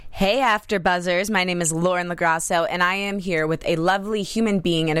Hey, AfterBuzzers. My name is Lauren LaGrasso, and I am here with a lovely human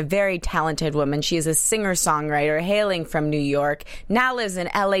being and a very talented woman. She is a singer-songwriter hailing from New York, now lives in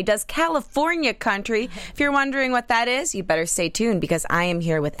LA, does California country. If you're wondering what that is, you better stay tuned because I am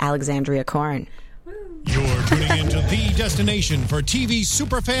here with Alexandria Corn. You're tuning into the destination for TV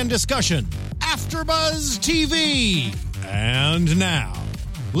superfan discussion, AfterBuzz TV. And now,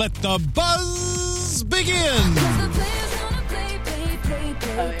 let the buzz begin.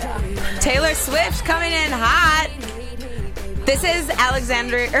 Taylor Swift coming in hot. This is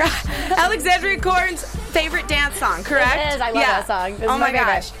Alexandria Corn's favorite dance song, correct? It is. I love that song. This oh is my favorite.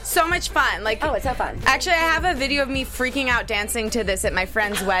 gosh, so much fun! Like, oh, it's so fun. Actually, I have a video of me freaking out dancing to this at my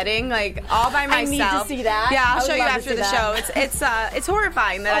friend's wedding, like all by myself. I need to see that. Yeah, I'll I would show you love to after see the that. show. It's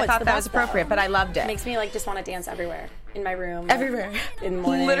horrifying that I thought that was appropriate, but I loved it. It makes me like just want to dance everywhere. In my room. Everywhere. In the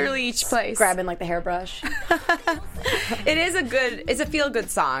morning. Literally each place. Grabbing like the hairbrush. It's a feel-good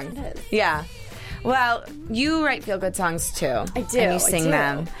song. It is. Yeah. Well, you write feel-good songs too. I do. And you sing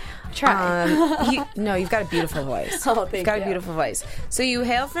them. Try. You've got a beautiful voice. Oh, thank you. You've got a beautiful voice. So you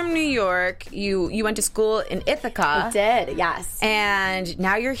hail from New York. You went to school in Ithaca. I did, yes. And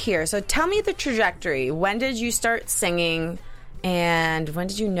now you're here. So tell me the trajectory. When did you start singing, and when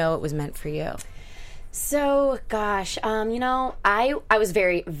did you know it was meant for you? So, gosh, I was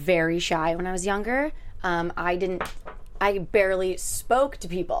very, very shy when I was younger. I barely spoke to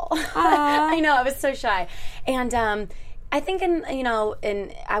people. I know, I was so shy. And I think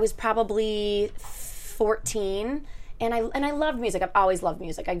I was probably 14, and I loved music. I've always loved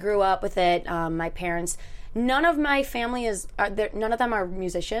music. I grew up with it. My parents, none of my family none of them are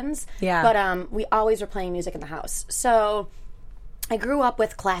musicians. Yeah. But we always were playing music in the house. So I grew up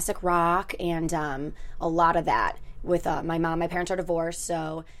with classic rock and a lot of that with my mom. My parents are divorced,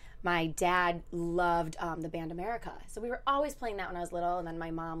 so my dad loved the band America. So we were always playing that when I was little, and then my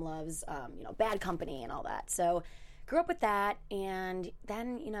mom loves Bad Company and all that. So grew up with that, and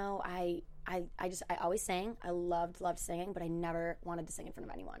then I always sang. I loved singing, but I never wanted to sing in front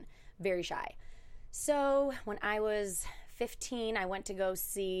of anyone. Very shy. So when I was 15, I went to go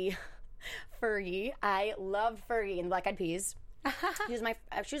see Fergie. I loved Fergie and the Black Eyed Peas.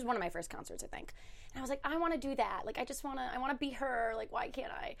 She was one of my first concerts, I think. And I was like, I want to do that. Like, I want to be her. Like, why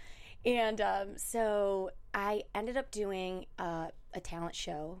can't I? And so I ended up doing a talent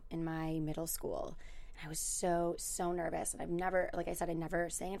show in my middle school. And I was so, so nervous. And I never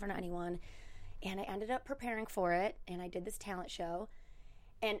sang in front of anyone. And I ended up preparing for it. And I did this talent show.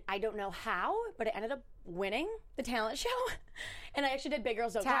 And I don't know how, but I ended up winning the talent show. And I actually did Big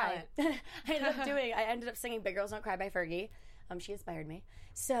Girls Don't Cry. I ended up singing Big Girls Don't Cry by Fergie. She inspired me.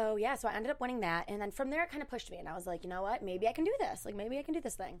 So I ended up winning that. And then from there, it kind of pushed me. And I was like, you know what? Maybe I can do this. Like, maybe I can do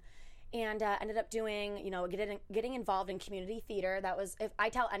this thing. And ended up doing, getting involved in community theater. That was, if I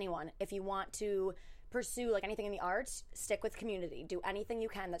tell anyone, if you want to pursue like anything in the arts, stick with community. Do anything you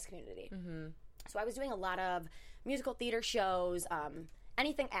can that's community. Mm-hmm. So I was doing a lot of musical theater shows,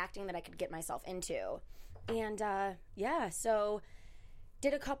 anything acting that I could get myself into. And so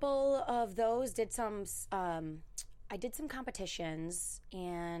did a couple of those, I did some competitions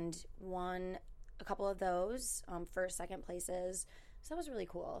and won a couple of those, first, second places. So that was really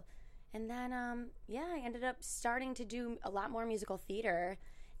cool. And then, I ended up starting to do a lot more musical theater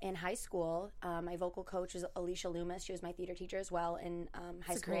in high school. My vocal coach was Alicia Loomis. She was my theater teacher as well in high school.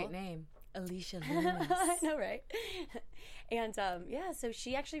 That's a great name, Alicia Loomis. I know, right? And, so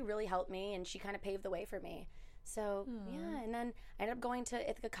she actually really helped me, and she kind of paved the way for me. So, and then I ended up going to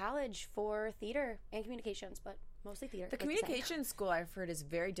Ithaca College for theater and communications, but mostly theater. The communications school, I've heard, is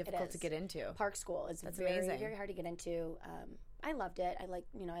very difficult to get into. Park School is very, very hard to get into. I loved it. I like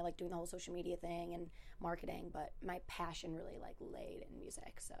doing the whole social media thing and marketing, but my passion really laid in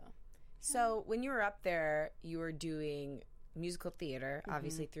music. So when you were up there, you were doing musical theater,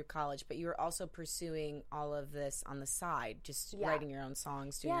 obviously through college, but you were also pursuing all of this on the side, just writing your own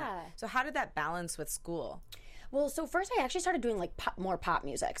songs, doing that. So how did that balance with school? Well, so first I actually started doing more pop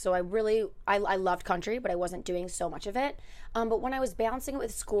music. So I loved country, but I wasn't doing so much of it. But when I was balancing it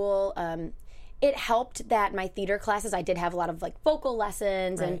with school, it helped that my theater classes, I did have a lot of vocal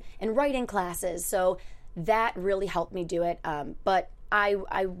lessons and writing classes. So that really helped me do it. But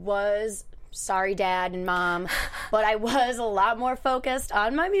I was, sorry Dad and Mom, but I was a lot more focused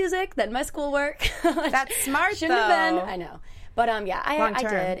on my music than my schoolwork. That's smart, Shouldn't though. have been. I know. But I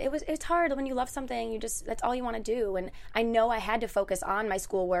did. It's hard when you love something. That's all you want to do. And I know I had to focus on my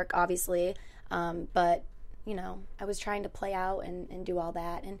schoolwork, obviously. But I was trying to play out and do all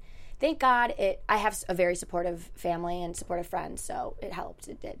that. And thank God I have a very supportive family and supportive friends, so it helped.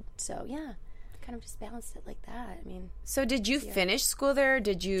 It did. So yeah. kind of just balanced it like that. I mean, so did you finish school there? Or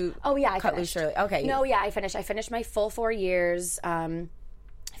did you? Oh yeah, I cut finished. loose early? Okay. No, yeah, I finished. I finished my full 4 years.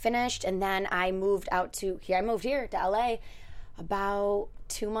 Finished, and then I moved out to here. I moved here to LA about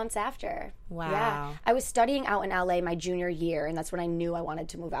 2 months after. Wow. Yeah. I was studying out in LA my junior year, and that's when I knew I wanted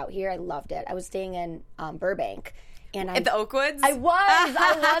to move out here. I loved it. I was staying in Burbank. And at the Oakwoods? I was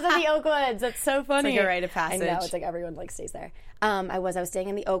at the Oakwoods. That's so funny. It's like a rite of passage. I know. It's like everyone like stays there. I was staying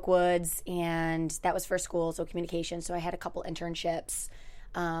in the Oakwoods, and that was for school, so communication. So I had a couple internships.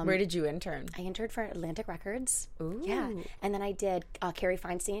 Where did you intern? I interned for Atlantic Records. Ooh. Yeah. And then I did Carrie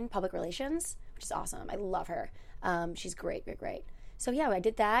Feinstein, Public Relations, which is awesome. I love her. She's great. So yeah, I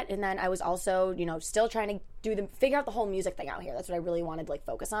did that, and then I was also, still trying to figure out the whole music thing out here. That's what I really wanted to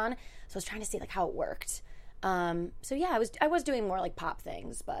focus on. So I was trying to see how it worked. So yeah, I was doing more pop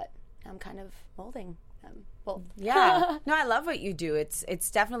things, but I'm kind of molding them both. Yeah. No, I love what you do. It's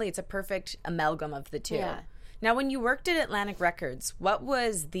a perfect amalgam of the two. Yeah. Now, when you worked at Atlantic Records, what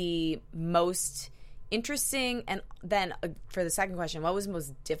was the most interesting, and then for the second question, what was the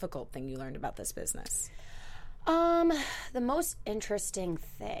most difficult thing you learned about this business? The most interesting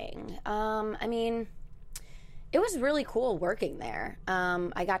thing, I mean, it was really cool working there.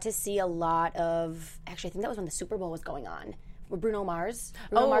 I got to see a lot of, actually, I think that was when the Super Bowl was going on, with Bruno Mars.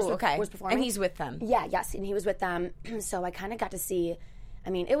 Was performing. And he's with them. Yeah, yes, and he was with them. So I kind of got to see,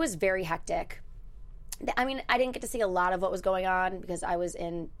 it was very hectic. I didn't get to see a lot of what was going on because I was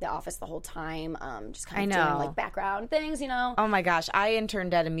in the office the whole time, just kind of doing background things, Oh my gosh, I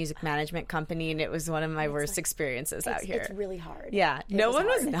interned at a music management company, and it was one of my worst experiences out here. It's really hard. Yeah, no one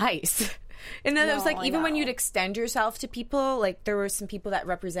was nice. And then it was even when you'd extend yourself to people, there were some people that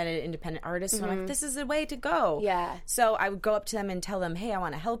represented independent artists, and I'm like, this is the way to go. Yeah. So I would go up to them and tell them, hey, I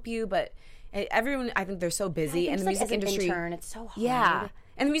want to help you, but everyone, I think they're so busy, and the music industry, intern, it's so hard. Yeah.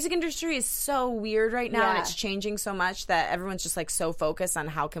 And the music industry is so weird right now, and it's changing so much that everyone's just so focused on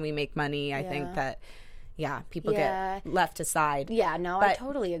how can we make money. I think that, people get left aside. Yeah, no, I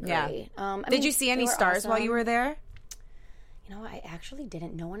totally agree. Yeah. Did you see any stars while you were there? I actually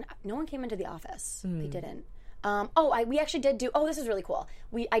didn't. No one came into the office. Mm. They didn't. We actually did do. Oh, this is really cool.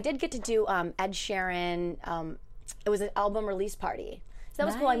 I did get to do Ed Sheeran. It was an album release party. So that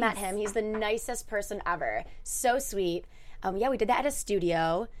was cool. I met him. He's the nicest person ever. So sweet. We did that at a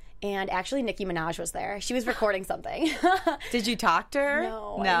studio, and actually Nicki Minaj was there. She was recording something. Did you talk to her?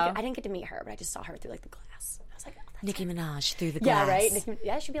 No. I didn't get to meet her, but I just saw her through the glass. I was like, oh, that's Nicki Minaj through the glass. Yeah, right?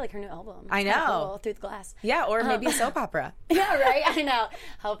 it should be her new album. I know. Cool, Through the Glass. Yeah, or maybe a soap opera. Yeah, right? I know.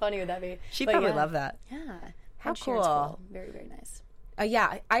 How funny would that be? She'd probably love that. Yeah. How cool. Very, very nice.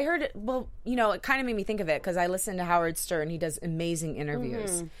 I heard it. Well, it kind of made me think of it because I listened to Howard Stern. He does amazing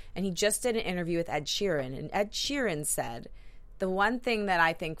interviews. And he just did an interview with Ed Sheeran. And Ed Sheeran said, the one thing that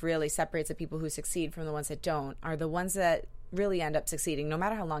I think really separates the people who succeed from the ones that don't are the ones that really end up succeeding, no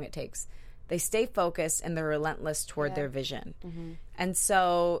matter how long it takes. They stay focused and they're relentless toward their vision. Mm-hmm. And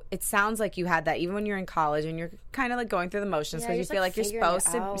so it sounds like you had that even when you're in college and you're kind of going through the motions because you feel like you're supposed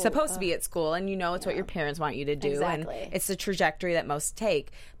to be at school and it's what your parents want you to do. Exactly. And it's the trajectory that most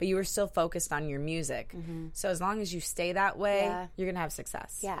take. But you were still focused on your music. Mm-hmm. So as long as you stay that way, you're going to have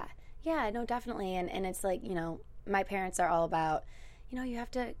success. Yeah. Yeah, no, definitely. And it's my parents are all about, you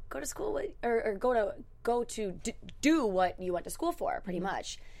have to go to school or go to do what you went to school for, pretty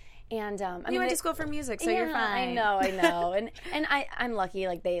much. And you went to school for music, so you're fine. I know. and I'm lucky.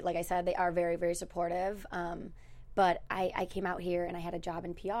 Like I said, they are very, very supportive. But I came out here and I had a job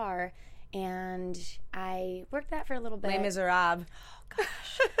in PR, and I worked that for a little bit. Les Miserables. Oh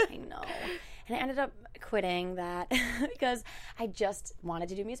gosh, I know. And I ended up quitting that because I just wanted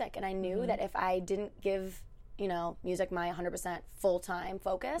to do music, and I knew that if I didn't give music my 100% full-time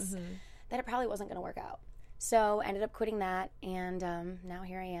focus, that it probably wasn't going to work out. So I ended up quitting that, and now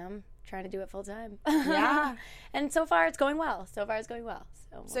here I am trying to do it full-time. Yeah. And so far it's going well.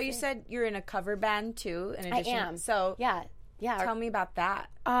 So you said you're in a cover band, too, in addition? I am. So yeah. Tell me about that.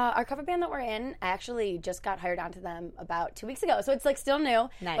 Our cover band that we're in, I actually just got hired onto them about 2 weeks ago. So it's still new,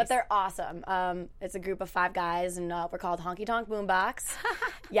 but they're awesome. It's a group of 5 guys, and we're called Honky Tonk Boombox.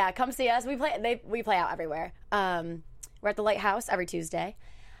 Yeah, come see us. We play out everywhere. We're at the Lighthouse every Tuesday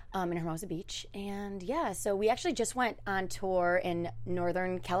in Hermosa Beach. And so we actually just went on tour in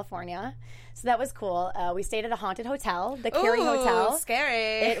Northern California. So that was cool. We stayed at a haunted hotel, the Carrie Hotel.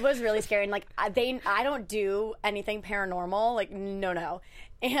 Scary. It was really scary. And I don't do anything paranormal. No.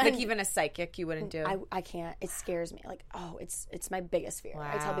 And like even a psychic you wouldn't do? I can't. It scares me. Like, it's my biggest fear.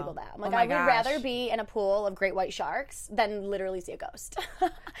 I tell people that. I'm like, Oh my I would gosh. rather be in a pool of great white sharks than literally see a ghost.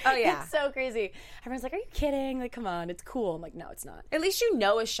 Oh, yeah. It's so crazy. Everyone's like, are you kidding? Like, come on, it's cool. I'm like, no, it's not. At least you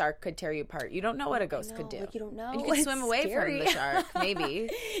know a shark could tear you apart. You don't know what a ghost could do. Like, you don't know. And you could It's swim away scary. from the shark, maybe.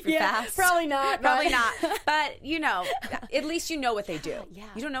 If you're Yeah, fast. probably not. Probably but- not. But, you know, at least you know what they do. Yeah.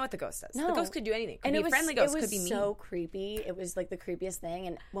 You don't know what the ghost does. No. The ghost could do anything. Could And be it a friendly ghost. It was Could be mean. so creepy. It was like the creepiest thing.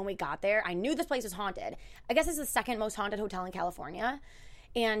 And when we got there, I knew this place was haunted. I guess it's the second most haunted hotel in California.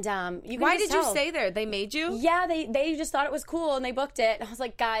 And you can Why just did you tell. stay there? They made you? Yeah, they just thought it was cool and they booked it. And I was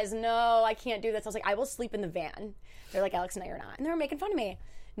like, guys, no, I can't do this. I was like, I will sleep in the van. They're like, Alex, no, you're not. And they were making fun of me.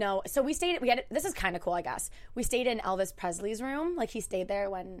 No, so we stayed. This is kind of cool, I guess. We stayed in Elvis Presley's room. Like he stayed there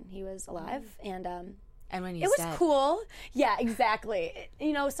when he was alive, and when he's it was dead. cool. Yeah, exactly.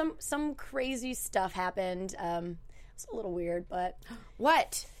 You know, some crazy stuff happened. It's a little weird, but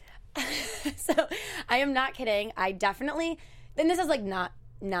What? so I am not kidding. I definitely. And this is like not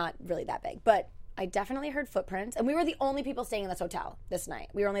really that big, but I definitely heard footprints, and we were the only people staying in this hotel this night.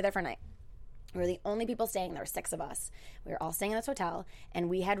 We were only there for a night. We were the only people staying. There were 6 of us. We were all staying in this hotel, and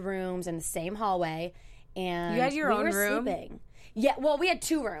we had rooms in the same hallway. And You had your we own were room? Sleeping. Yeah, well, we had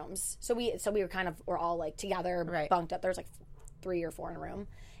 2 rooms, so we were all like together, Right. bunked up. There was like 3 or 4 in a room,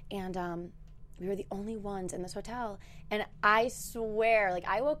 and we were the only ones in this hotel. And I swear, like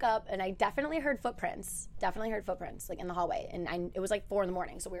I woke up and I definitely heard footprints. Like in the hallway, and it was like 4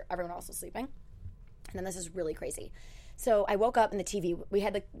 a.m, so everyone else was sleeping. And then this is really crazy. So I woke up and the TV, we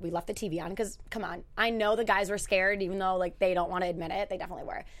left the TV on because, come on, I know the guys were scared, even though like they don't want to admit it. They definitely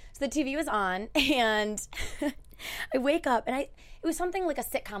were. So the TV was on, and I wake up and it was something like a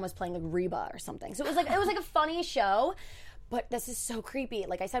sitcom was playing, like Reba or something. So it was like a funny show, but this is so creepy.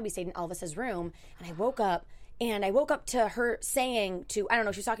 Like I said, we stayed in Elvis's room, and I woke up to her saying to, I don't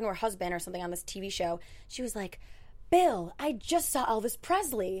know, she was talking to her husband or something on this TV show. She was like, Bill, I just saw Elvis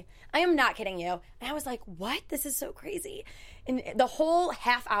Presley. I am not kidding you. And I was like, what? This is so crazy. And the whole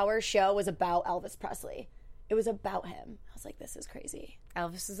half-hour show was about Elvis Presley. It was about him. I was like, this is crazy.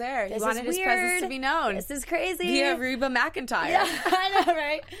 Elvis is there. He This wanted is his presence weird. to be known. This is crazy. Via Reba McEntire. Yeah, I know,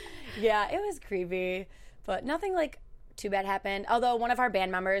 right? Yeah, it was creepy. But nothing like too bad happened. Although one of our band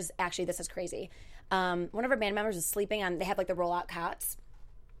members, actually, this is crazy. One of our band members was sleeping on, they have like the roll-out cots.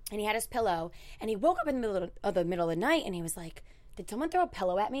 And he had his pillow, and he woke up in the middle of the night, and he was like, did someone throw a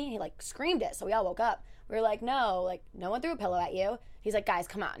pillow at me? And he like screamed it, so we all woke up. We were like, no one threw a pillow at you. He's like, guys,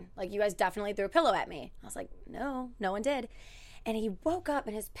 come on. Like, you guys definitely threw a pillow at me. I was like, no one did. And he woke up,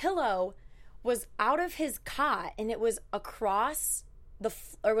 and his pillow was out of his cot, and it was across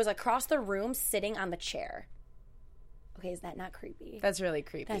the room sitting on the chair. Okay, is that not creepy? That's really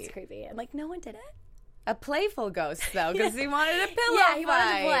creepy. That's creepy. I'm like, no one did it. A playful ghost, though, because he wanted a pillow Yeah, he wanted to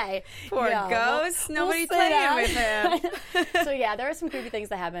fight. play. Poor Yeah, ghost. we'll Nobody say playing that. with him. So yeah, there were some creepy things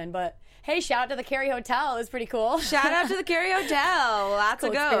that happened, but hey, shout out to the Cary Hotel. It was pretty cool. Shout out to the Cary Hotel. Lots of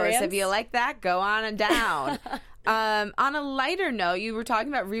Cool ghosts. experience. If you like that, go on and down. On a lighter note, you were talking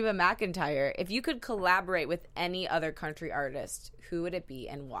about Reba McEntire. If you could collaborate with any other country artist, who would it be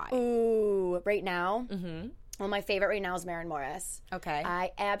and why? Ooh, right now? Mm-hmm. Well, my favorite right now is Maren Morris. Okay.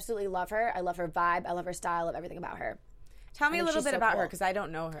 I absolutely love her. I love her vibe. I love her style. I love everything about her. Tell me a think little she's bit so about her, cool. because I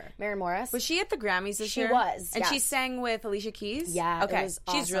don't know her. Maren Morris. Was she at the Grammys this She year? was, And she yes. sang with Alicia Keys? Yeah, Okay. it was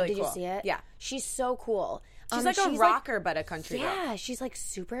She's awesome. really Did cool. you see it? Yeah. She's so cool. She's like a rocker, but a country girl. Yeah, she's like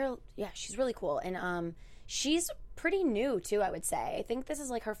super. Yeah, she's really cool, and she's pretty new too. I would say. I think this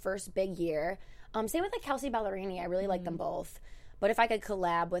is like her first big year. Same with like Kelsey Ballerini. I really like them both. But if I could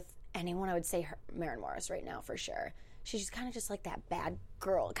collab with anyone, I would say Maren Morris right now for sure. She's kind of just like that bad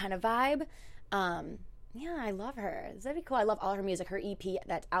girl kind of vibe. Yeah, I love her. That'd be cool. I love all her music. Her EP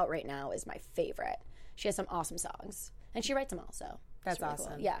that's out right now is my favorite. She has some awesome songs, and she writes them all. So That's it's really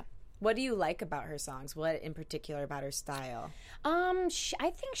awesome. Cool. Yeah. What do you like about her songs? What in particular about her style?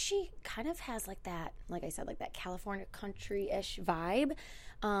 I think she kind of has like that, like I said, like that California country-ish vibe.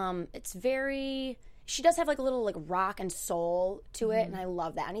 It's very. She does have like a little like rock and soul to it, and I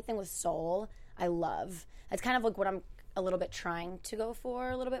love that. Anything with soul, I love. It's kind of like what I'm a little bit trying to go for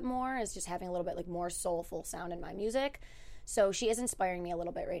a little bit more, is just having a little bit like more soulful sound in my music. So she is inspiring me a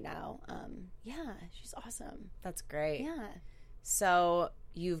little bit right now. Yeah, she's awesome. That's great. Yeah. So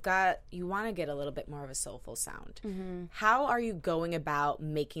you want to get a little bit more of a soulful sound. Mm-hmm. How are you going about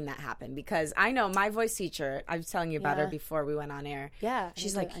making that happen? Because I know my voice teacher, I was telling you about her before we went on air. Yeah,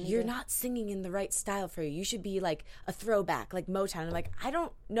 She's like, you're not singing in the right style for you. You should be like a throwback, like Motown. I'm like, I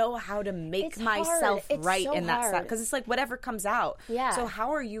don't know how to make It's myself hard. It's right so in that style. hard. Because it's like whatever comes out. Yeah. So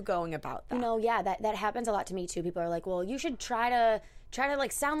how are you going about that? No, yeah, that happens a lot to me too. People are like, well, you should try to try to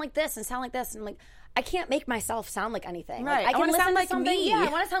like sound like this and sound like this, and like I can't make myself sound like anything. Right. Like, I want to sound like something. me. Yeah,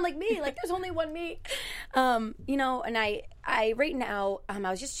 I want to sound like me. Like there's only one me. You know, and I right now, I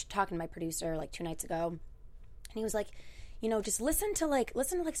was just talking to my producer like 2 nights ago, and he was like, you know, just listen to like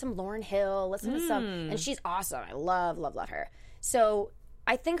some Lauryn Hill, listen to some, and she's awesome. I love her. So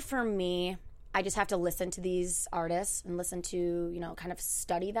I think for me, I just have to listen to these artists and listen to, you know, kind of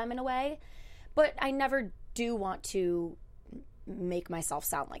study them in a way. But I never do want to make myself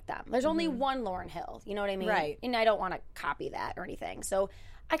sound like them. There's only one Lauryn Hill, you know what I mean? Right. And I don't want to copy that or anything. So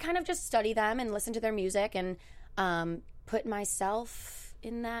I kind of just study them and listen to their music and put myself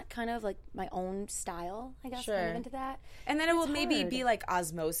in that kind of like my own style, I guess, kind of into that. And then it will maybe be like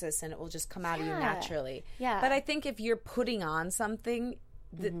osmosis and it will just come out of you naturally. Yeah. But I think if you're putting on something,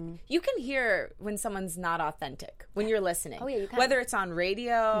 you can hear when someone's not authentic when you're listening. Oh, yeah, you can. Whether it's on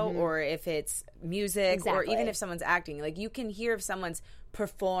radio or if it's music or Exactly. even if someone's acting. Like you can hear if someone's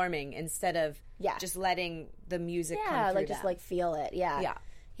performing instead of just letting the music come through like them. just like feel it. Yeah. Yeah.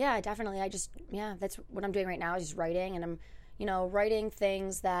 Yeah, definitely. That's what I'm doing right now is just writing, and I'm, you know, writing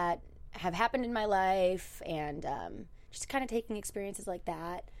things that have happened in my life and just kind of taking experiences like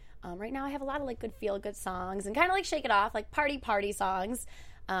that. Right now I have a lot of like good feel-good songs and kind of like shake it off, like party songs.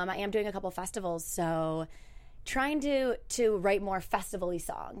 I am doing a couple festivals, so trying to write more festival-y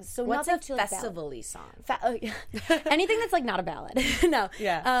songs. So what's nothing a too, like, festival-y song? Anything that's like not a ballad. No.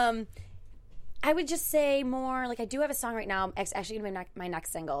 Yeah. I would just say more, like I do have a song right now, it's actually going to be my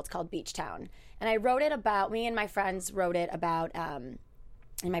next single. It's called Beach Town. And I wrote it about, me and my friends wrote it about, and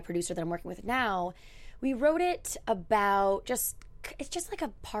my producer that I'm working with now, we wrote it about it's just like a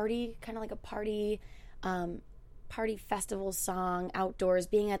party, kind of like a party festival song, outdoors,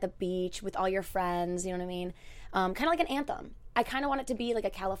 being at the beach with all your friends, you know what I mean? Kind of like an anthem. I kind of want it to be like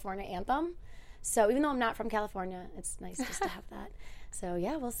a California anthem. So even though I'm not from California, it's nice just to have that. So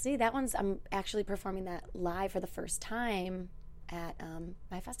yeah, we'll see. I'm actually performing that live for the first time at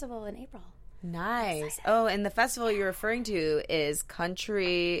my festival in April. Nice. Oh, and the festival you're referring to is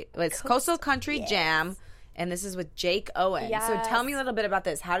Coastal Country Jam, and this is with Jake Owen. Yes. So tell me a little bit about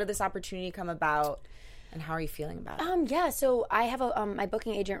this. How did this opportunity come about, and how are you feeling about it? Yeah, so I have my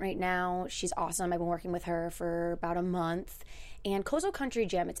booking agent right now. She's awesome. I've been working with her for about a month. And Coastal Country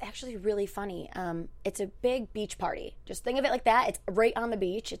Jam, it's actually really funny. It's a big beach party. Just think of it like that. It's right on the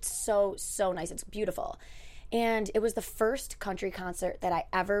beach. It's so, so nice. It's beautiful. And it was the first country concert that I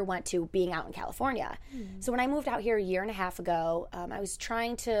ever went to being out in California. So when I moved out here a year and a half ago, I was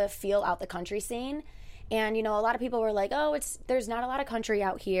trying to feel out the country scene. And, you know, a lot of people were like, oh, there's not a lot of country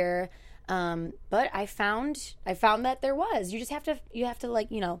out here. But I found that there was. You just have to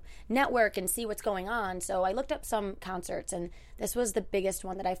like, you know, network and see what's going on. So I looked up some concerts, and this was the biggest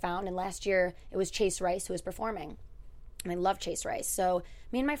one that I found. And last year it was Chase Rice who was performing, and I love Chase Rice. So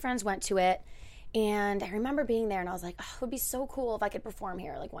me and my friends went to it, and I remember being there, and I was like, oh, it would be so cool if I could perform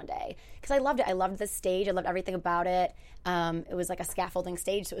here like one day, because I loved it. I loved the stage. I loved everything about it. It was like a scaffolding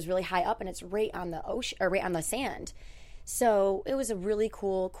stage, so it was really high up, and it's right on the ocean, or right on the sand. So it was a really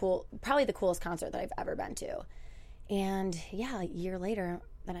cool, probably the coolest concert that I've ever been to. And yeah, a year later,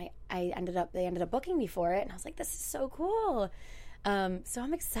 then they ended up booking me for it, and I was like, this is so cool. So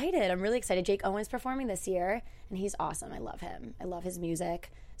I'm excited. I'm really excited. Jake Owen's performing this year, and he's awesome. I love him. I love his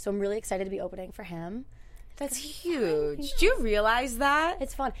music. So I'm really excited to be opening for him. That's huge. Did you realize that?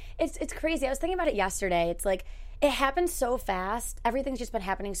 It's fun. It's crazy. I was thinking about it yesterday. It's like, it happened so fast. Everything's just been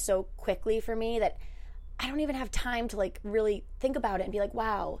happening so quickly for me that I don't even have time to like really think about it and be like,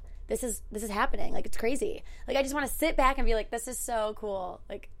 wow, this is happening. Like, it's crazy. Like, I just want to sit back and be like, this is so cool.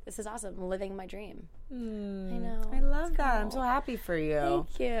 Like, this is awesome. I'm living my dream. I know. I love that. Cool. I'm so happy for you.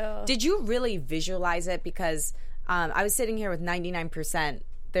 Thank you. Did you really visualize it? Because I was sitting here with 99%.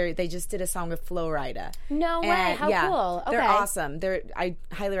 They just did a song with Flo Rida. No way. How cool. Okay. They're awesome. I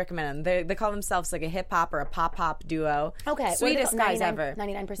highly recommend them. They call themselves like a hip-hop or a pop-hop duo. Okay. Sweetest guys ever.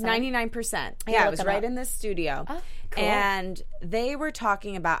 99%? 99%. Yeah, it was right in this studio. Oh, cool. And they were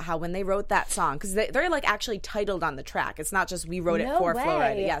talking about how when they wrote that song, because they're like actually titled on the track. It's not just we wrote it for Flo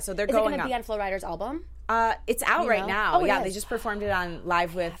Rida. Yeah, so they're going on. Is it going to be on Flo Rida's album? It's out right now. Oh, yeah, they just performed it on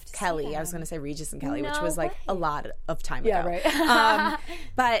Live with Kelly. I was going to say Regis and Kelly, which was like a lot of time ago. Right.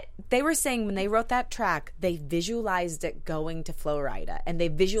 But they were saying when they wrote that track, they visualized it going to Flo Rida, and they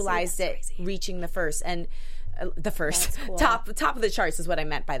visualized it reaching the first and the first cool. top of the charts is what I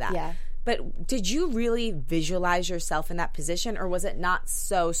meant by that. Yeah. But did you really visualize yourself in that position, or was it not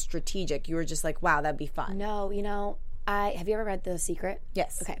so strategic? You were just like, wow, that'd be fun. No, you know, have you ever read The Secret?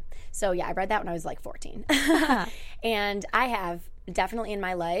 Yes. Okay. So yeah, I read that when I was like 14. And I have definitely in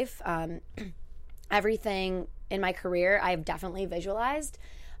my life, everything in my career, I've definitely visualized.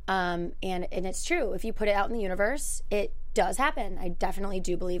 And it's true. If you put it out in the universe, it does happen. I definitely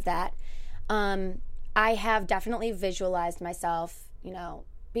do believe that. I have definitely visualized myself,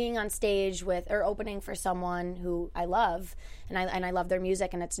 being on stage with or opening for someone who I love, and I love their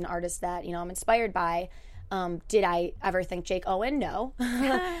music, and it's an artist that I'm inspired by. Did I ever think Jake Owen? No,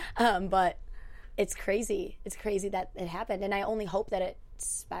 but it's crazy. It's crazy that it happened, and I only hope that it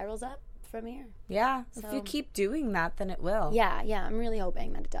spirals up from here. Yeah, so, if you keep doing that, then it will. Yeah, I'm really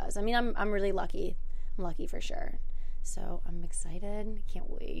hoping that it does. I mean, I'm really lucky. I'm lucky for sure. So I'm excited. Can't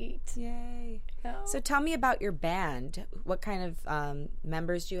wait. Yay. So tell me about your band. What kind of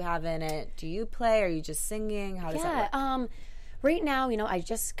members do you have in it? Do you play? Are you just singing? How does that work? Right now, I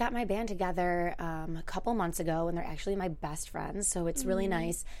just got my band together a couple months ago, and they're actually my best friends, so it's really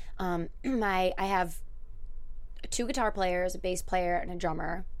nice. I have 2 guitar players, a bass player, and a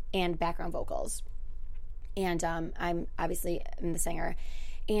drummer, and background vocals. And I'm obviously the singer.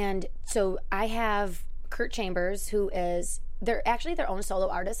 And so I have Kurt Chambers, who is they're actually their own solo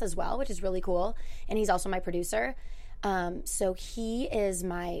artist as well, which is really cool, and he's also my producer. So he is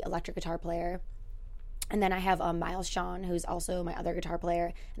my electric guitar player, and then I have Miles Shawn, who's also my other guitar player,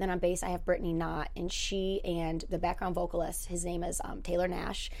 and then on bass I have Brittany Knott, and she and the background vocalist, his name is Taylor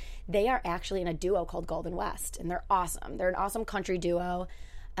Nash. They are actually in a duo called Golden West, and they're awesome. They're an awesome country duo.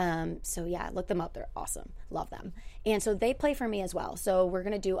 So yeah, look them up. They're awesome. Love them. And so they play for me as well. So we're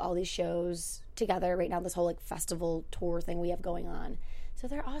going to do all these shows together right now, this whole festival tour thing we have going on. So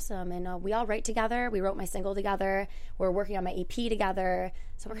they're awesome. And we all write together. We wrote my single together. We're working on my EP together.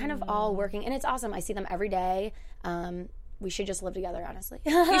 So we're kind of all working, and it's awesome. I see them every day. We should just live together, honestly.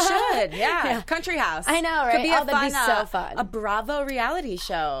 You should, yeah. Country House. I know, right? Could be that'd be so fun. A Bravo reality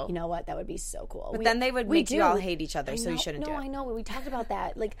show. You know what? That would be so cool. But then they would make you all hate each other, so you shouldn't do it. No, I know. We talked about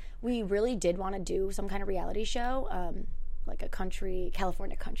that. We really did want to do some kind of reality show, like a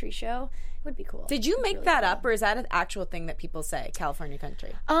California country show. It would be cool. Did you make that up, or is that an actual thing that people say, California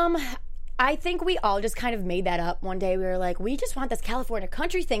country? I think we all just kind of made that up one day. We were like, we just want this California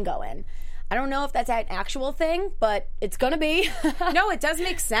country thing going. I don't know if that's an actual thing, but it's going to be. No, it does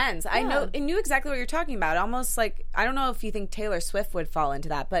make sense. I knew exactly what you're talking about. Almost like, I don't know if you think Taylor Swift would fall into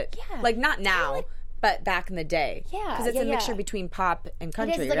that, but not now, but back in the day. Yeah. Because it's a mixture between pop and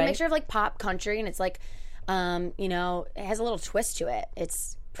country, It's like a mixture of pop, country, and it's like, it has a little twist to it.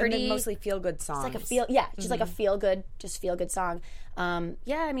 It's pretty. Mostly feel-good songs. It's like just like a feel-good song.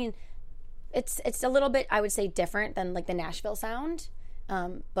 I mean, it's a little bit, I would say, different than the Nashville sound,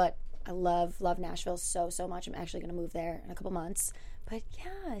 but I love Nashville so much. I'm actually going to move there in a couple months. But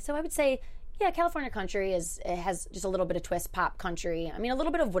yeah, so I would say, California country it has just a little bit of twist, pop country. I mean, a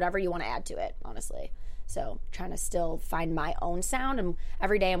little bit of whatever you want to add to it, honestly. So trying to still find my own sound, and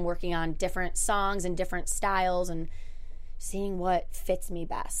every day I'm working on different songs and different styles and seeing what fits me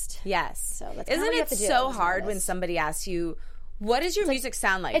best. Yes. So that's Isn't it so hard when somebody asks you, what does your music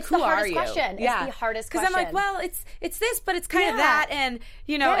sound like? It's Who the hardest are you? question. Yeah. It's the hardest question. Because I'm like, well, it's this, but it's kind of that, and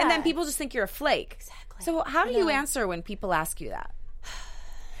and then people just think you're a flake. Exactly. So how do you answer when people ask you that?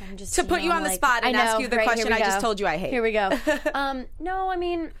 I'm just to put you on the spot and ask you the question I just told you I hate. Here we go. No, I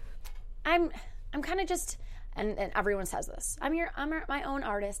mean, I'm kind of just, and everyone says this. I'm my own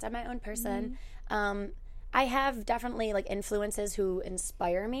artist. I'm my own person. Mm-hmm. I have definitely influences who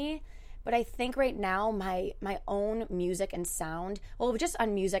inspire me. But I think right now my own music and sound, well, just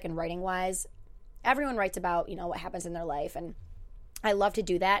on music and writing wise, everyone writes about, what happens in their life. And I love to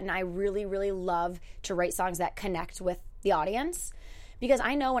do that. And I really, really love to write songs that connect with the audience. Because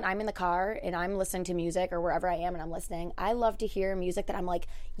I know when I'm in the car and I'm listening to music or wherever I am and I'm listening, I love to hear music that I'm like,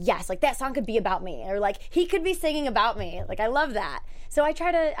 yes, that song could be about me. Or he could be singing about me. I love that. So I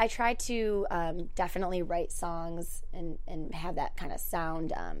try to definitely write songs and have that kind of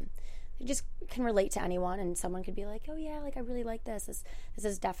sound. It just can relate to anyone, and someone could be like, oh yeah, I really like this. This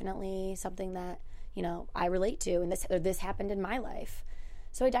is definitely something that, I relate to, and this happened in my life.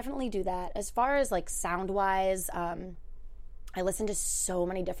 So I definitely do that. As far as sound-wise, I listen to so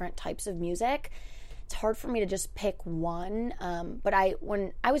many different types of music. It's hard for me to just pick one. But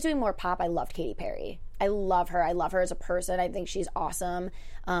when I was doing more pop, I loved Katy Perry. I love her. I love her as a person. I think she's awesome.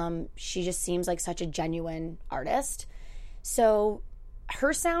 She just seems like such a genuine artist. So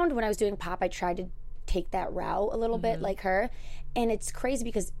her sound, when I was doing pop, I tried to take that route a little bit like her. And it's crazy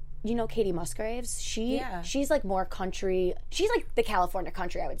because, Katie Musgraves, she's more country. She's the California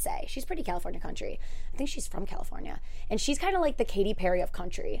country, I would say. She's pretty California country. I think she's from California. And she's kind of like the Katy Perry of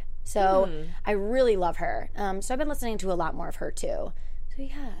country. So I really love her. So I've been listening to a lot more of her too. So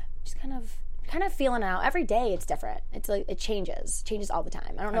yeah, just kind of kind of feeling out. Every day it's different. It's like it changes all the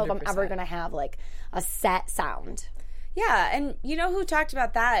time. I don't know 100%. If I'm ever going to have like a set sound. Yeah, and you know who talked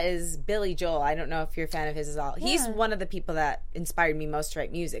about that is Billy Joel. I don't know if you're a fan of his at all. Yeah. He's one of the people that inspired me most to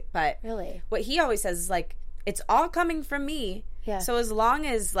write music. But really, what he always says is like, it's all coming from me. Yeah. So as long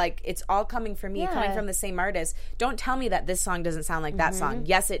as like it's all coming from me, coming from the same artist, don't tell me that this song doesn't sound like that song.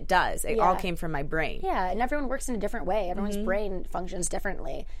 Yes, it does. It all came from my brain. Yeah, and everyone works in a different way. Everyone's brain functions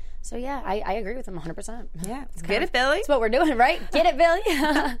differently. So yeah, I agree with him 100%. Yeah, get it, Billy. That's what we're doing, right? Get it,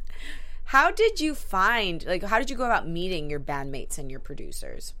 Billy. How did you find, like, how did you go about meeting your bandmates and your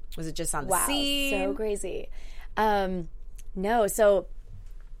producers? Was it just on the scene? So crazy. No, so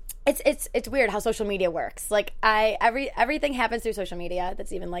it's weird how social media works. Like everything happens through social media.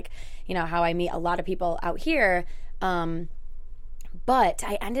 That's even like, you know, how I meet a lot of people out here. But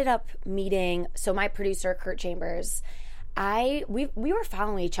I ended up meeting, so my producer, Kurt Chambers, we were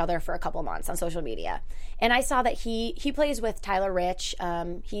following each other for a couple months on social media, and I saw that he plays with Tyler Rich.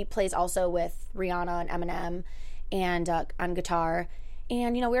 He plays also with Rihanna and Eminem, and on guitar.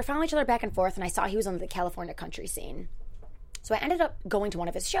 And you know, we were following each other back and forth, and I saw he was on the California country scene. So I ended up going to one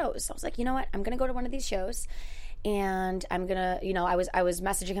of his shows. I was like, you know what, I'm gonna go to one of these shows, and I'm gonna, you know, I was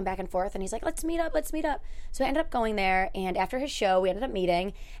messaging him back and forth, and he's like, let's meet up. So I ended up going there, and after his show, we ended up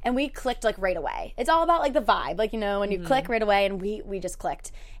meeting, and we clicked like right away. It's all about like the vibe, like, you know, when you click right away, and we just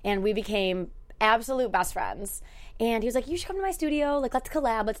clicked, and we became absolute best friends. And he was like, you should come to my studio, like let's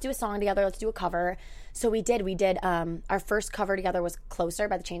collab, let's do a song together, let's do a cover. So we did. Our first cover together was Closer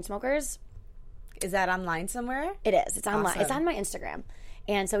by the Chainsmokers. Is that online somewhere? It is. It's online. Awesome. It's on my Instagram.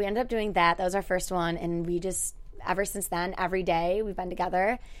 And so we ended up doing that. That was our first one, and we just, ever since then, every day we've been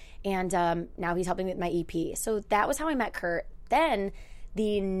together. And now he's helping me with my EP. So that was how I met Kurt. Then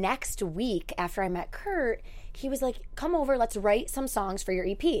the next week after I met Kurt, he was like, come over, let's write some songs for your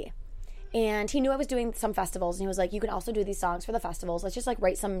EP. And he knew I was doing some festivals, and he was like, you can also do these songs for the festivals. Let's just like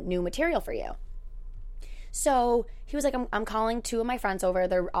write some new material for you. So he was like, I'm calling two of my friends over.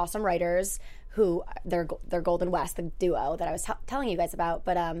 They're awesome writers who, they're Golden West, the duo that I was telling you guys about.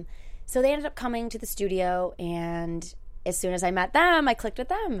 But so they ended up coming to the studio, and as soon as I met them, I clicked with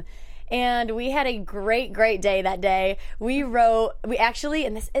them. And we had a great, great day that day. We actually,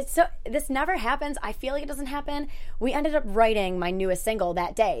 and this never happens. I feel like it doesn't happen. We ended up writing my newest single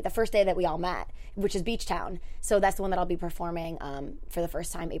that day, the first day that we all met, which is Beach Town. So that's the one that I'll be performing for the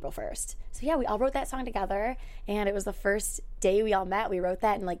first time, April 1st. So yeah, we all wrote that song together, and it was the first day we all met. We wrote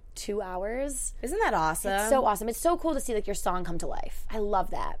that in like 2 hours. Isn't that awesome? It's so awesome. It's so cool to see like your song come to life. I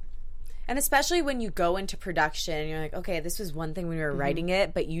love that. And especially when you go into production and you're like, okay, this was one thing when we were writing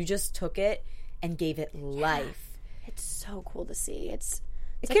it, but you just took it and gave it life. It's so cool to see. It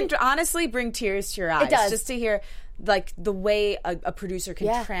can honestly bring tears to your eyes. It does. Just to hear like the way a producer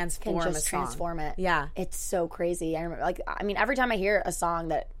can transform a song. Transform it. Yeah. It's so crazy. I remember, every time I hear a song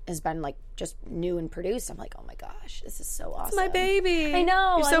that has been like just new and produced, I'm like, oh my gosh, this is so awesome. It's my baby. I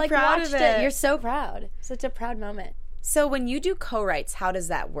know. You're so proud of it. You're so proud. Such a proud moment. So when you do co-writes, how does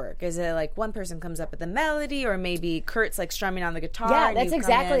that work? Is it like one person comes up with a melody, or maybe Kurt's like strumming on the guitar? Yeah,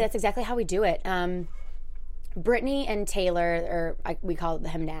 that's exactly how we do it. Brittany and Taylor, we call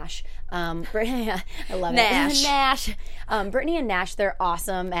him Nash. Brittany, I love Nash. it. Nash. Brittany and Nash, they're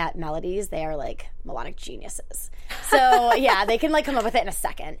awesome at melodies. They are like melodic geniuses. So yeah, they can like come up with it in a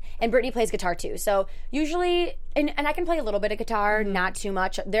second. And Brittany plays guitar too. So usually, and I can play a little bit of guitar, not too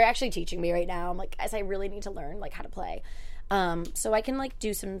much. They're actually teaching me right now. I'm like, guys, I really need to learn like how to play. So I can like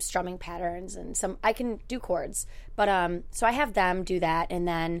do some strumming patterns and I can do chords. But so I have them do that, and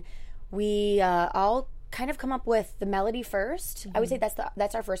then we all kind of come up with the melody first. I would say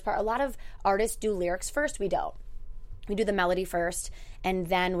that's our first part. A lot of artists do lyrics first. We don't. We do the melody first, and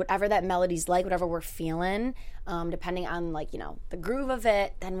then whatever that melody's like, whatever we're feeling, depending on like, you know, the groove of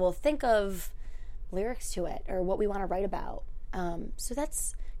it, then we'll think of lyrics to it or what we want to write about. So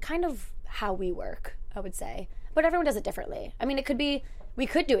that's kind of how we work, I would say. But everyone does it differently. I mean, we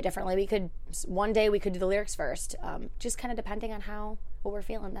could do it differently. One day we could do the lyrics first, just kind of depending on what we're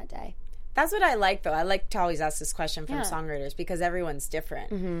feeling that day. That's what I like, though. I like to always ask this question from songwriters because everyone's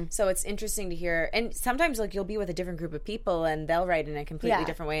different. So it's interesting to hear. And sometimes, like, you'll be with a different group of people and they'll write in a completely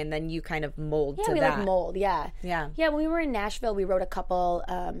different way, and then you kind of mold to that. Yeah, we like mold, Yeah, when we were in Nashville, we wrote a couple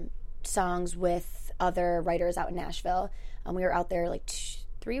songs with other writers out in Nashville. We were out there like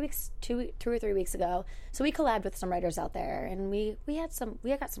 2 or 3 weeks ago. So we collabed with some writers out there, and we got some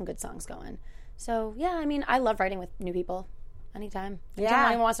good songs going. So, yeah, I mean, I love writing with new people. Anytime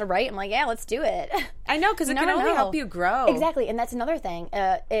anyone wants to write, I'm like, yeah, let's do it. I know, because it can only help you grow. Exactly, and that's another thing.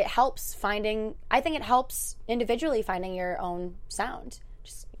 It helps individually finding your own sound.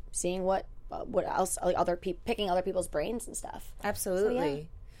 Just seeing what what else, like picking other people's brains and stuff. Absolutely.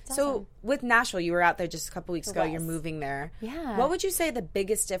 So, So awesome. with Nashville, you were out there just a couple weeks ago. was. You're moving there. Yeah. What would you say the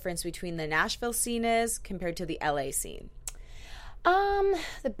biggest difference between the Nashville scene is compared to the LA scene?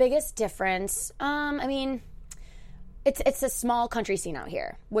 The biggest difference, I mean, it's a small country scene out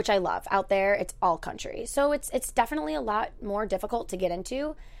here, which I love. Out there, it's all country. So it's definitely a lot more difficult to get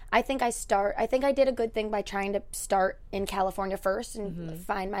into. I think I did a good thing by trying to start in California first and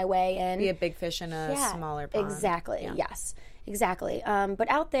find my way in. Be a big fish in a smaller pond. Exactly. Yeah. Yes. Exactly. But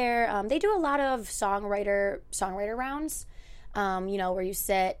out there, they do a lot of songwriter rounds. Where you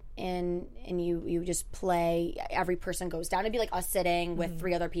sit and you just play. Every person goes down. It'd be like us sitting with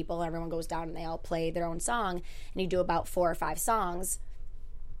 3 other people, and everyone goes down and they all play their own song, and you do about 4 or 5 songs.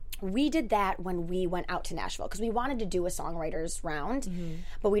 We did that when we went out to Nashville because we wanted to do a songwriters round,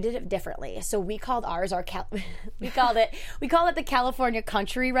 but we did it differently. So we called ours we called it the California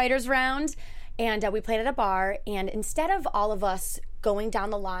Country Writers Round, and we played at a bar. And instead of all of us going down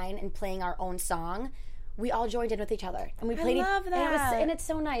the line and playing our own song, we all joined in with each other, and we played. I love that, and it's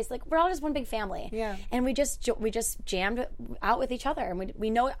so nice. Like, we're all just one big family. Yeah. And we just jammed out with each other, and we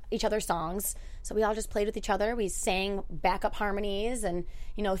know each other's songs, so we all just played with each other. We sang backup harmonies, and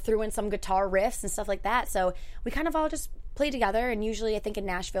threw in some guitar riffs and stuff like that. So we kind of all just played together. And usually, I think in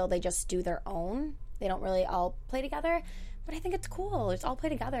Nashville they just do their own. They don't really all play together, but I think it's cool. It's all play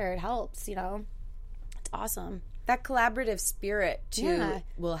together. It helps. It's awesome. That collaborative spirit too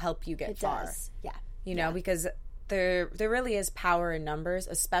will help you get far. Does. Yeah. Because there really is power in numbers,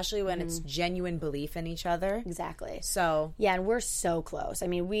 especially when it's genuine belief in each other. Exactly. So yeah, and we're so close. I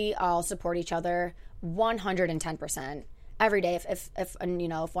mean, we all support each other 110% every day. If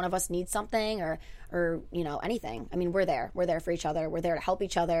one of us needs something or anything, I mean, we're there. We're there for each other. We're there to help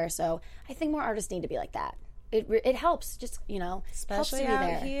each other. So I think more artists need to be like that. It helps, just especially helps to be out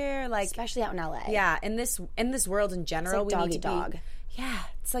there. here, like especially out in LA. Yeah, in this world in general, it's like we need to dog. Yeah,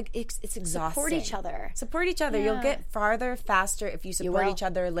 it's like it's exhausting. Support each other. Support each other. Yeah. You'll get farther faster if you support will. each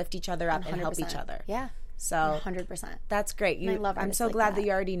other, lift each other up, and help each 100%. other. Yeah. So 100%. that's great. I love I'm artists so like glad that that.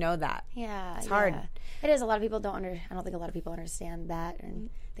 you already know that. Yeah, it's hard. Yeah. It is. A lot of people don't I don't think a lot of people understand that, and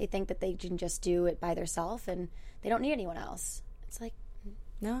they think that they can just do it by themselves and they don't need anyone else. It's like,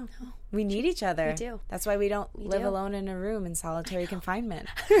 no. We need each other. We do. That's why we don't live do. alone in a room in solitary confinement.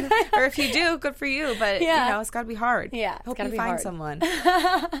 Or if you do, good for you. But it's got to be hard. Yeah, Hope gotta you be find hard. someone.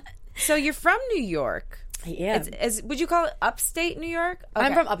 So you're from New York. I am. Would you call it upstate New York? Okay.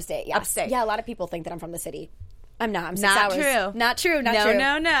 I'm from upstate. Yes. Upstate. Yeah, a lot of people think that I'm from the city. I'm not. I'm 6 Not hours. true. Not true. Not No,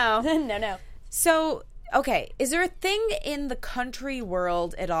 true. no. No. So, okay, is there a thing in the country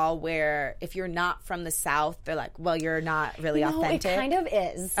world at all where if you're not from the South, they're like, well, you're not really authentic? It kind of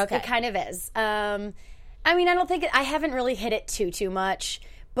is. Okay. It kind of is. I mean, I don't think I haven't really hit it too much,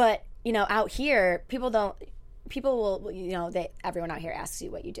 but out here, people will, everyone out here asks you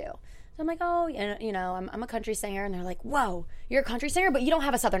what you do. So I'm like, oh, I'm a country singer, and they're like, whoa, you're a country singer, but you don't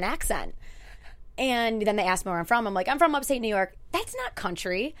have a Southern accent. And then they ask me where I'm from. I'm like, I'm from upstate New York. That's not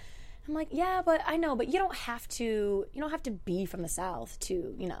country. I'm like, yeah, but I know, but you don't have to be from the South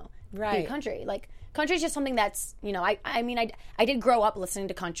to, be country. Like, country is just something that's, I mean, I did grow up listening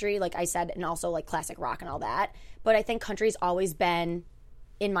to country, like I said, and also like classic rock and all that. But I think country's always been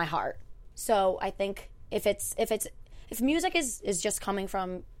in my heart. So I think if music is just coming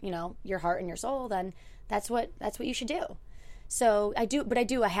from, your heart and your soul, then that's what you should do. So I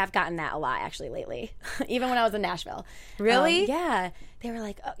have gotten that a lot actually lately, even when I was in Nashville. Really? Yeah. They were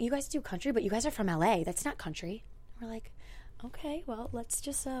like, oh, you guys do country, but you guys are from LA. That's not country. We're like, okay, well, let's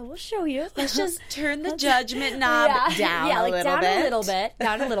just, we'll show you. Let's just turn the judgment knob down a little bit.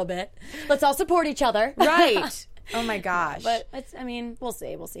 Down a little bit. Let's all support each other. Right. Oh my gosh. But we'll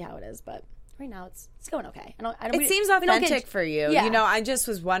see. We'll see how it is. But right now it's going okay. It seems authentic for you. Yeah. I just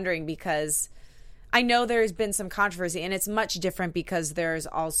was wondering because I know there's been some controversy, and it's much different because there's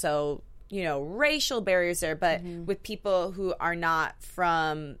also, racial barriers there, but with people who are not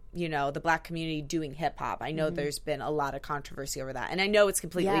from, the Black community doing hip hop, I know there's been a lot of controversy over that. And I know it's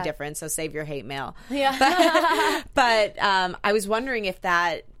completely different, so save your hate mail. Yeah. But I was wondering if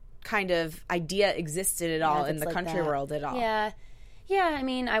that kind of idea existed at all in the like country that. world at all. Yeah. Yeah, I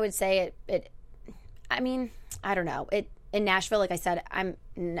mean, I would say I don't know. In Nashville, like I said,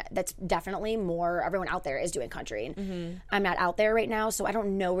 that's definitely more, everyone out there is doing country. And I'm not out there right now, so I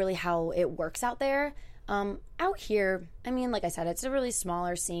don't know really how it works out there. Out here, I mean, like I said, it's a really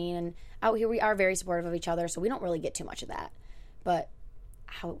smaller scene, and out here we are very supportive of each other, so we don't really get too much of that. But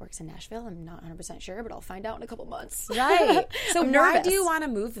how it works in Nashville. I'm not 100% sure, but I'll find out in a couple months. Right. So I'm why nervous. do you want to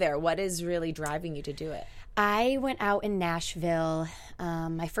move there? What is really driving you to do it? I went out in Nashville.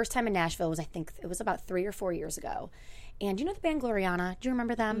 My first time in Nashville was, I think, it was about 3 or 4 years ago. And you know the band Gloriana? Do you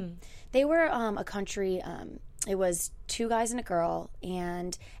remember them? They were a country. It was 2 guys and a girl,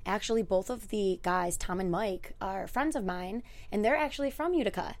 and actually both of the guys, Tom and Mike, are friends of mine, and they're actually from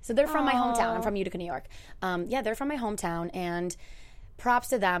Utica. So they're from my hometown. I'm from Utica, New York. Yeah, they're from my hometown, and props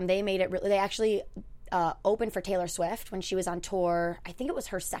to them. They made it really. They actually opened for Taylor Swift when she was on tour. I think it was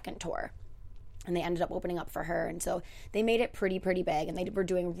her second tour. And they ended up opening up for her. And so they made it pretty big. And they were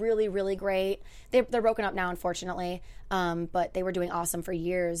doing really, really great. They're broken up now, unfortunately. But they were doing awesome for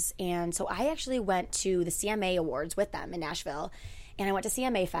years. And so I actually went to the CMA Awards with them in Nashville. And I went to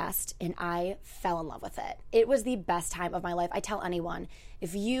CMA Fest, and I fell in love with it. It was the best time of my life. I tell anyone,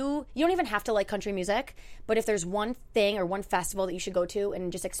 if you don't even have to like country music, but if there's one thing or one festival that you should go to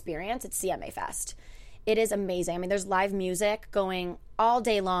and just experience, it's CMA Fest. It is amazing. I mean, there's live music going all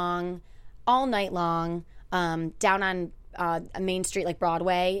day long, all night long, down on a main street like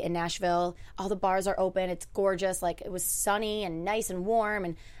Broadway in Nashville. All the bars are open. It's gorgeous. Like, it was sunny and nice and warm,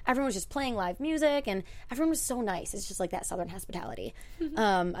 and everyone was just playing live music, and everyone was so nice. It's just like that Southern hospitality.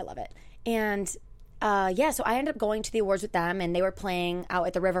 I love it. And so I ended up going to the awards with them, and they were playing out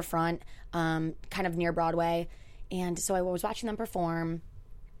at the riverfront, kind of near Broadway. And so I was watching them perform,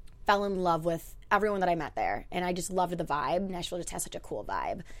 fell in love with everyone that I met there, and I just loved the vibe. Nashville just has such a cool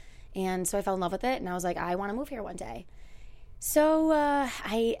vibe. And so I fell in love with it, and I was like, I want to move here one day. So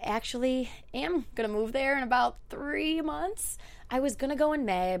I actually am going to move there in about 3 months. I was going to go in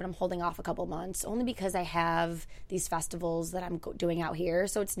May, but I'm holding off a couple months, only because I have these festivals that I'm doing out here.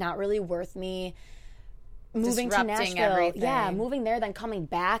 So it's not really worth me moving to Nashville. Everything. Yeah, moving there, then coming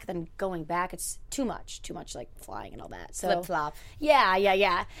back, then going back. It's too much like flying and all that. So Flip-flop.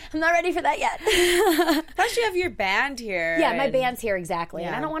 Yeah. I'm not ready for that yet. Plus, you have your band here. Yeah, my band's here, exactly. Yeah.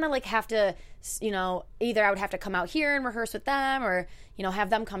 And I don't want to like have to, either I would have to come out here and rehearse with them, or have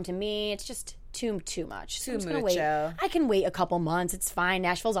them come to me. It's just too much. So I'm just gonna wait. I can wait a couple months. It's fine.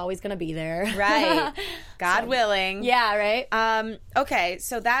 Nashville's always going to be there. Right. God willing. Yeah, right? Okay,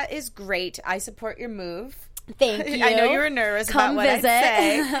 so that is great. I support your move. Thank you. I know you were nervous Come about what visit.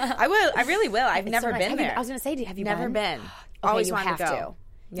 I'd say. I will. I really will. I've never so nice. been there. I was going to say, have you Never been. Okay, Always you wanted have to go.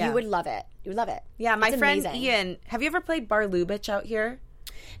 Yeah. You would love it. You would love it. Yeah, my It's friend amazing. Ian. Have you ever played Bar Lubitsch out here?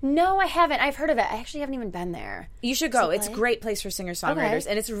 No, I haven't. I've heard of it. I actually haven't even been there. You should go. It's a great place for singer-songwriters.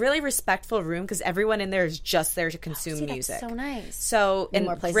 And it's a really respectful room because everyone in there is just there to consume music. That's so nice. So, and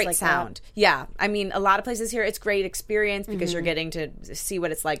more places great like sound. that. Yeah. I mean, a lot of places here, it's great experience because you're getting to see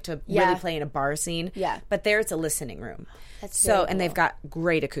what it's like to really play in a bar scene. Yeah. But there, it's a listening room. That's so, very and they've cool. got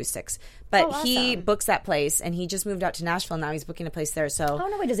great acoustics. But he awesome. books that place, and he just moved out to Nashville. Now he's booking a place there. So, Oh,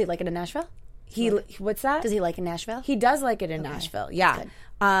 no, wait. Does he like it in Nashville? what's that? Does he like it in Nashville? He does like it in Nashville, yeah.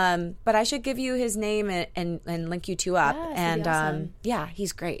 Good. But I should give you his name and link you two up. Yes, and that'd be awesome. yeah,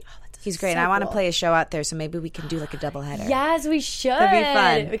 he's great. He's great. so And I want to cool. play a show out there, so maybe we can do like a doubleheader. Yes, we should. That'd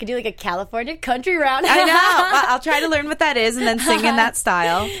be fun. We could do like a California country round. I know. I'll try to learn what that is and then sing in that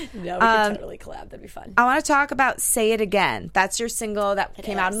style. No, we could totally collab. That'd be fun. I want to talk about Say It Again. That's your single that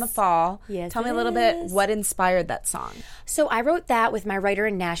came out in the fall. Yes, Tell me a it little bit is. what inspired that song. So I wrote that with my writer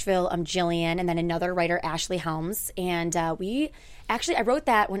in Nashville, Jillian, and then another writer, Ashley Helms. And I wrote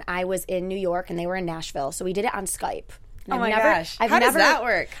that when I was in New York and they were in Nashville. So we did it on Skype. And Oh my gosh. How does that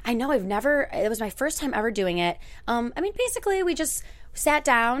work? I know. It was my first time ever doing it. Basically, we just sat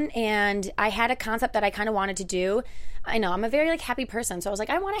down and I had a concept that I kind of wanted to do. I know. I'm a very happy person. So I was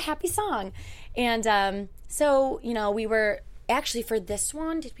like, I want a happy song. And we were actually, for this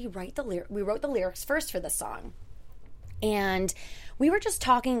one, did we write we wrote the lyrics first for this song. And we were just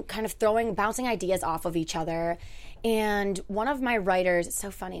talking, kind of bouncing ideas off of each other. And one of my writers, it's so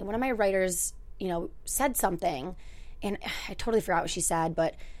funny, said something, and I totally forgot what she said,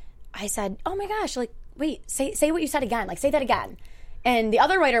 but I said, oh my gosh, wait, say what you said again, say that again. And the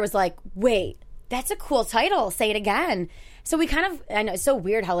other writer was like, wait, that's a cool title, say it again. So we I know it's so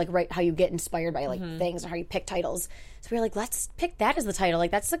weird how how you get inspired by things and how you pick titles. So we were like, let's pick that as the title,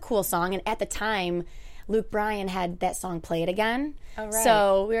 that's a cool song. And at the time, Luke Bryan had that song Play It Again. Oh, right.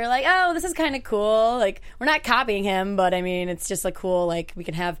 So we were like, oh, this is kind of cool. We're not copying him, but I mean, it's just cool, we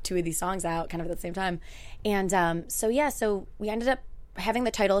can have two of these songs out kind of at the same time. And so we ended up having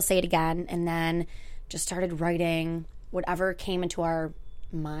the title Say It Again, and then just started writing whatever came into our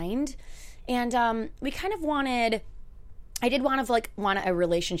mind. And we kind of I did want a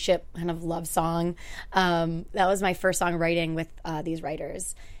relationship kind of love song. That was my first song writing with these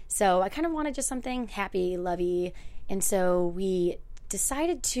writers. So I kind of wanted just something happy, lovey. And so we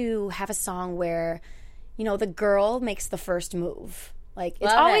decided to have a song where, you know, the girl makes the first move. Like, it's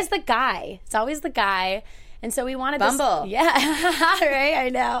Love always it. the guy. It's always the guy. And so we wanted Bumble. this. Yeah. Right, I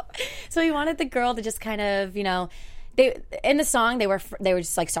know. So we wanted the girl to just kind of, you know, in the song they were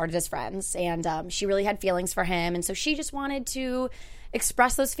just like started as friends, and she really had feelings for him, and so she just wanted to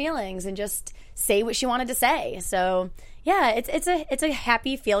express those feelings and just say what she wanted to say. So yeah, it's a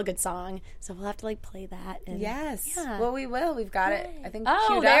happy feel good song. So we'll have to like play that. And, Yes. yeah. Well, we will. We've got it. I think Oh,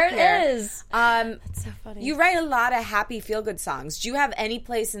 queued there up here. it is. That's so funny. You write a lot of happy feel good songs. Do you have any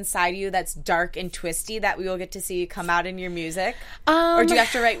place inside you that's dark and twisty that we will get to see come out in your music? Or do you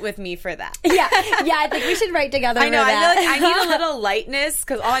have to write with me for that? yeah, I think we should write together. I know. For I that. feel like I need a little lightness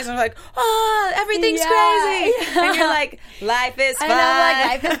because all my songs are like, oh, everything's crazy, and you're like, life is fun. I know,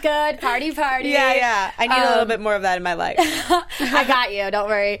 like life is good, party. Yeah. I need a little bit more of that in my life. I got you. Don't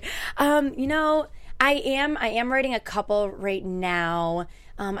worry. You know, I am writing a couple right now.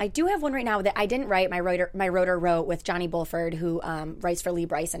 I do have one right now that I didn't write. My writer wrote with Johnny Bulford, who writes for Lee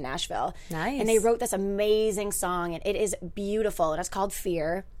Bryce in Nashville. Nice. And they wrote this amazing song, and it is beautiful. And it's called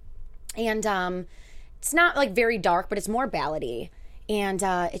Fear. And it's not like very dark, but it's more ballady. And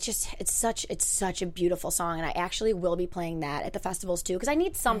it's such a beautiful song, and I actually will be playing that at the festivals too, because I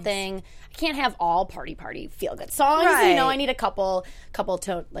need something. Nice. I can't have all party feel good songs. Right. You know, I need a couple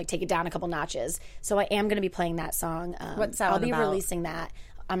to like take it down a couple notches. So I am going to be playing that song. What's that I'll one be about? releasing that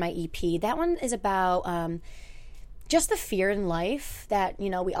on my EP. That one is about just the fear in life that, you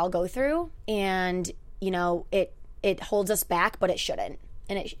know, we all go through, and you know it holds us back, but it shouldn't,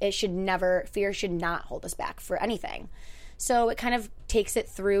 and it should never. Fear should not hold us back for anything. So it kind of takes it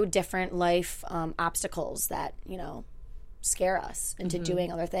through different life obstacles that, you know, scare us into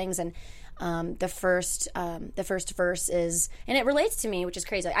doing other things. And the first verse is, and it relates to me, which is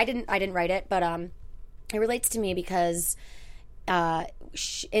crazy. I didn't write it, but it relates to me because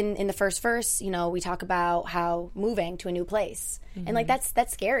in the first verse, you know, we talk about how moving to a new place, and like that's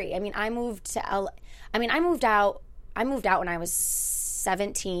scary. I mean, I moved out when I was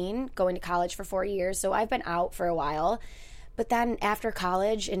 17, going to college for 4 years, so I've been out for a while. But then after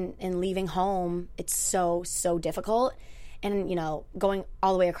college and leaving home, it's so difficult. And, you know, going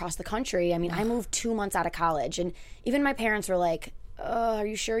all the way across the country. I mean, I moved 2 months out of college, and even my parents were like, are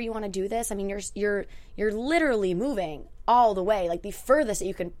you sure you want to do this? I mean, you're literally moving all the way, like the furthest that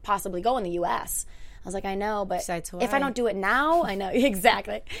you can possibly go in the U.S. I was like, I know, but if I don't do it now, I know,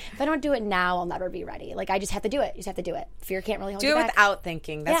 exactly. If I don't do it now, I'll never be ready. Like, I just have to do it. You just have to do it. Fear can't really hold you back. Do it without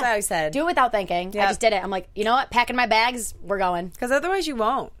thinking. That's what I said. Do it without thinking. Yep. I just did it. I'm like, you know what? Packing my bags, we're going. Because otherwise you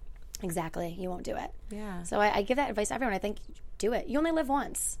won't. Exactly. You won't do it. Yeah. So I give that advice to everyone. I think, do it. You only live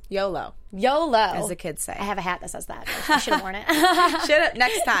once. YOLO. As the kids say. I have a hat that says that. I should have worn it. Should have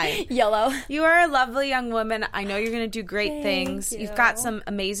next time. YOLO. You are a lovely young woman. I know you're going to do great things. You. You've got some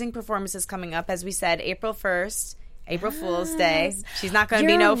amazing performances coming up. As we said, April 1st, April Fool's Day. She's not going to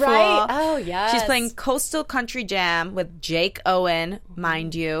be no fool. Oh, yes. She's playing Coastal Country Jam with Jake Owen,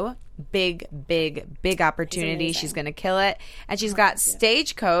 mind you. Big opportunity. She's going to kill it. And she's got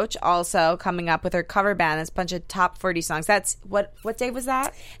Stagecoach also coming up with her cover band. That's a bunch of top 40 songs. That's what day was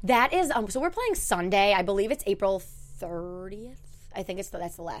that? That is so we're playing Sunday. I believe it's April 30th. I think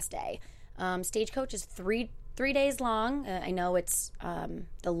that's the last day. Stagecoach is three days long. I know it's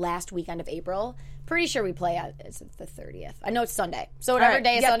the last weekend of April. Pretty sure we play it's the 30th. I know it's Sunday. So whatever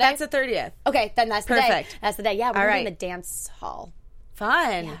day is Sunday. That's the 30th. Okay, then that's the day. Perfect. That's the day. Yeah, we're in the dance hall.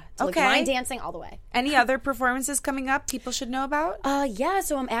 Fun. Yeah, so like line dancing all the way. Any other performances coming up people should know about? Yeah,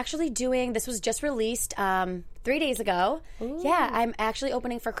 so I'm actually doing, this was just released 3 days ago. Ooh. Yeah, I'm actually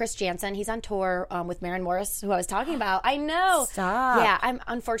opening for Chris Jansen. He's on tour with Maren Morris, who I was talking about. I know. Stop. Yeah,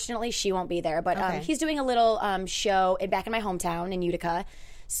 unfortunately, she won't be there, but he's doing a little show back in my hometown in Utica.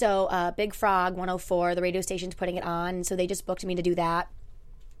 So Big Frog 104, the radio station's putting it on, so they just booked me to do that.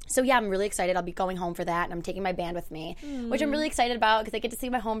 So, yeah, I'm really excited. I'll be going home for that, and I'm taking my band with me, which I'm really excited about because I get to see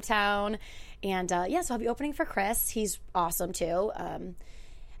my hometown. And, so I'll be opening for Chris. He's awesome, too.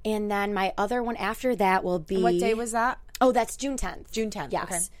 And then my other one after that will be... And what day was that? Oh, that's June 10th. June 10th, yes.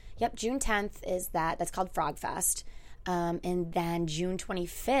 okay. Yep, June 10th is that. That's called Frog Fest. And then June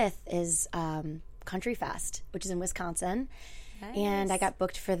 25th is Country Fest, which is in Wisconsin. Nice. And I got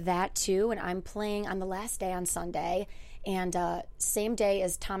booked for that, too, and I'm playing on the last day on Sunday. And same day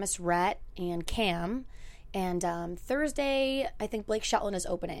as Thomas Rhett and Cam. And Thursday, I think Blake Shetland is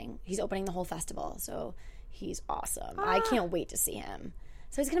opening. He's opening the whole festival, so he's awesome. I can't wait to see him.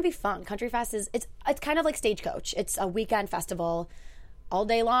 So it's going to be fun. Country Fest it's kind of like Stagecoach. It's a weekend festival all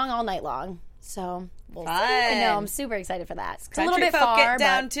day long, all night long. So we'll see. Fun. I know, I'm super excited for that. It's a little Country bit folk far, get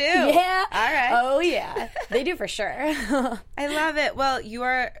down but too. Yeah. All right. Oh yeah, they do for sure. I love it. Well, you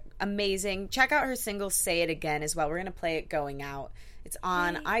are amazing. Check out her single "Say It Again" as well. We're gonna play it going out. It's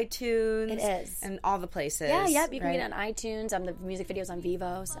on iTunes. It is. And all the places. Yeah, yep. You can get it on iTunes. The music video's on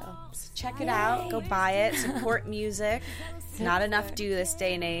Vivo, so check it out. Go buy it. Support music. Not enough do this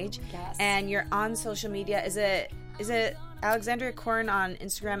day and age. Yes. And you're on social media. Is it Alexandria Corn on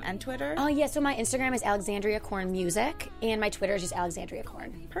Instagram and Twitter? Oh yeah, so my Instagram is Alexandria Corn Music, and my Twitter is just Alexandria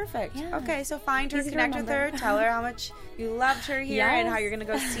Corn. Perfect. Yeah. Okay, so find her, Easy to connect with her, remember. tell her how much you loved her here and how Yes. you're going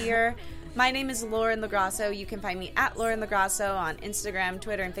to go see her. My name is Lauren LaGrasso. You can find me at Lauren LaGrasso on Instagram,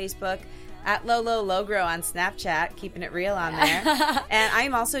 Twitter, and Facebook. At Lolo Logro on Snapchat, keeping it real on there. And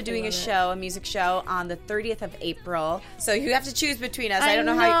I'm also doing a music show on the 30th of April. So you have to choose between us. I don't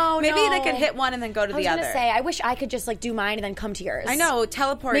know how. Maybe they could hit one and then go to the other. I was going to say, I wish I could just do mine and then come to yours. I know,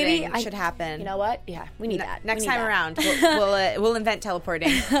 teleporting Maybe should happen. You know what? Yeah, we need that. Next We need time that. around, we'll invent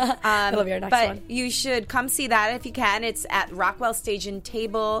teleporting. That'll be our next but one. you should come see that if you can. It's at Rockwell Stage and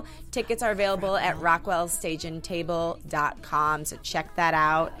Table. Tickets are available at rockwellstageandtable.com. So check that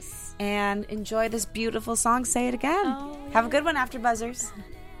out. And enjoy this beautiful song, Say It Again. Oh, yeah. Have a good one, After Buzzers.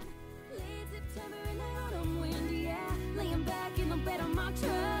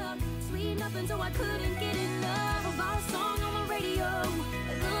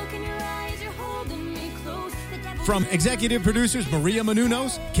 From executive producers Maria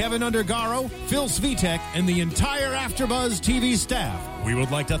Menounos, Kevin Undergaro, Phil Svitek, and the entire AfterBuzz TV staff, we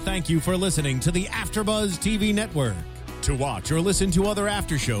would like to thank you for listening to the AfterBuzz TV network. To watch or listen to other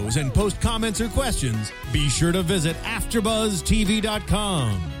after shows and post comments or questions, be sure to visit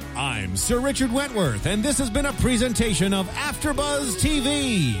AfterBuzzTV.com. I'm Sir Richard Wentworth, and this has been a presentation of AfterBuzz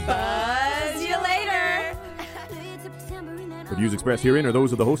TV. Buzz you later. The views expressed herein are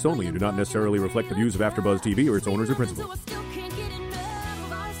those of the hosts only and do not necessarily reflect the views of AfterBuzz TV or its owners or principals.